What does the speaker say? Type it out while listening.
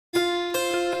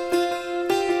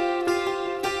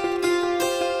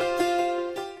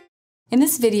In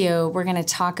this video, we're going to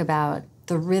talk about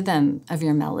the rhythm of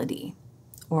your melody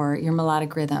or your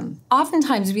melodic rhythm.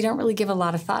 Oftentimes, we don't really give a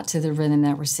lot of thought to the rhythm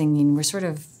that we're singing. We're sort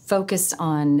of focused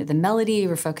on the melody,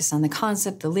 we're focused on the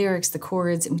concept, the lyrics, the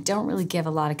chords, and we don't really give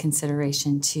a lot of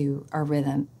consideration to our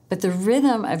rhythm. But the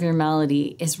rhythm of your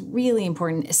melody is really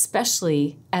important,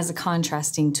 especially as a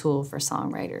contrasting tool for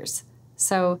songwriters.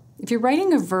 So if you're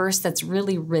writing a verse that's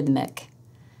really rhythmic,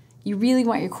 you really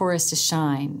want your chorus to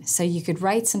shine. So you could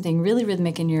write something really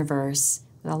rhythmic in your verse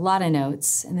with a lot of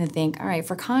notes and then think, all right,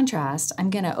 for contrast,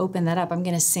 I'm gonna open that up. I'm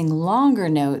gonna sing longer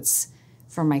notes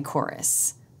for my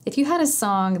chorus. If you had a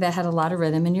song that had a lot of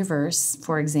rhythm in your verse,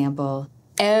 for example,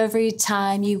 every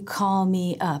time you call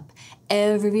me up,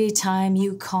 every time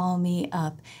you call me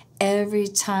up, every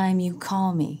time you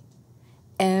call me,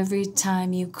 every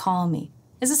time you call me.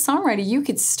 As a songwriter, you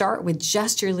could start with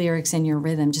just your lyrics and your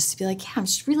rhythm, just to be like, yeah, I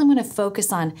just really want to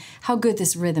focus on how good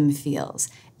this rhythm feels.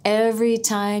 Every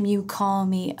time you call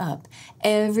me up,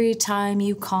 every time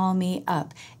you call me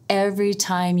up, every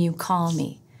time you call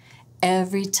me,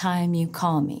 every time you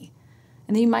call me.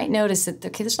 And then you might notice that,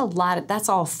 okay, there's a lot of, that's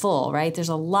all full, right? There's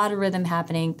a lot of rhythm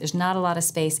happening, there's not a lot of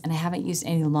space, and I haven't used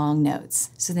any long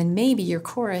notes. So then maybe your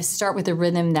chorus start with a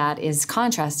rhythm that is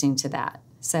contrasting to that.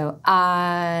 So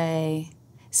I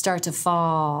start to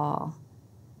fall,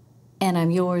 and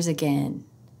I'm yours again,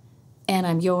 and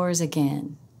I'm yours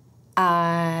again.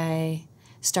 I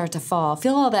start to fall.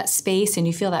 Feel all that space and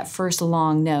you feel that first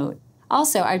long note.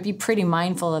 Also, I'd be pretty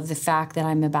mindful of the fact that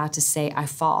I'm about to say I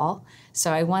fall.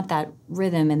 So I want that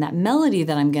rhythm and that melody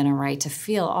that I'm gonna write to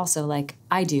feel also like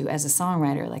I do as a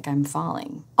songwriter, like I'm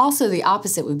falling. Also, the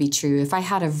opposite would be true. If I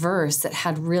had a verse that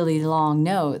had really long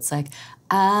notes, like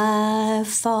I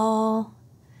fall,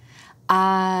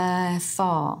 I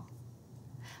fall,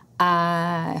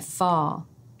 I fall,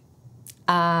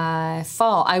 I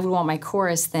fall, I would want my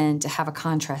chorus then to have a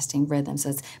contrasting rhythm. So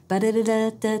it's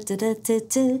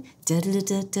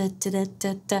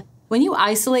ba-da-da-da-da-da-da-da-da-da-da-da-da. When you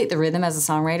isolate the rhythm as a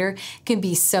songwriter, it can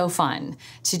be so fun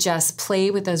to just play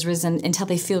with those rhythms until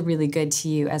they feel really good to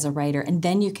you as a writer, and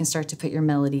then you can start to put your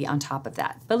melody on top of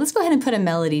that. But let's go ahead and put a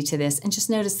melody to this and just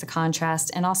notice the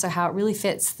contrast and also how it really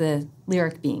fits the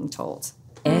lyric being told.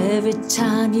 Every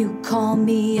time you call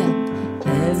me up,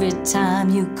 every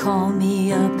time you call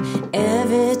me up,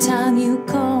 every time you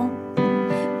call,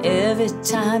 every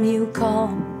time you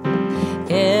call,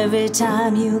 every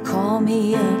time you call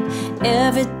me up,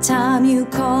 every time you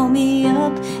call me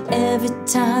up, every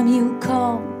time you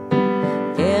call,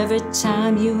 every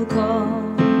time you call,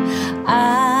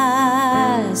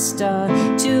 I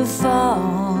start to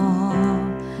fall,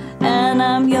 and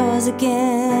I'm yours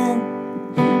again,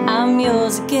 I'm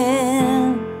yours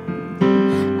again.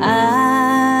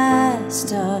 I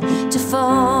start to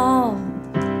fall,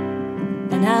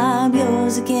 and I'm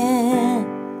yours again,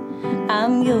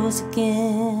 I'm yours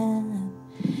again.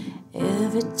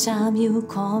 Every time you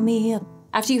call me up.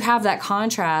 After you have that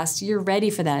contrast, you're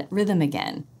ready for that rhythm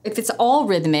again. If it's all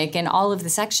rhythmic in all of the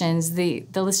sections, the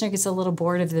listener gets a little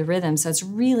bored of the rhythm, so it's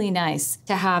really nice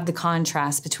to have the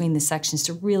contrast between the sections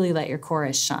to really let your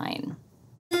chorus shine.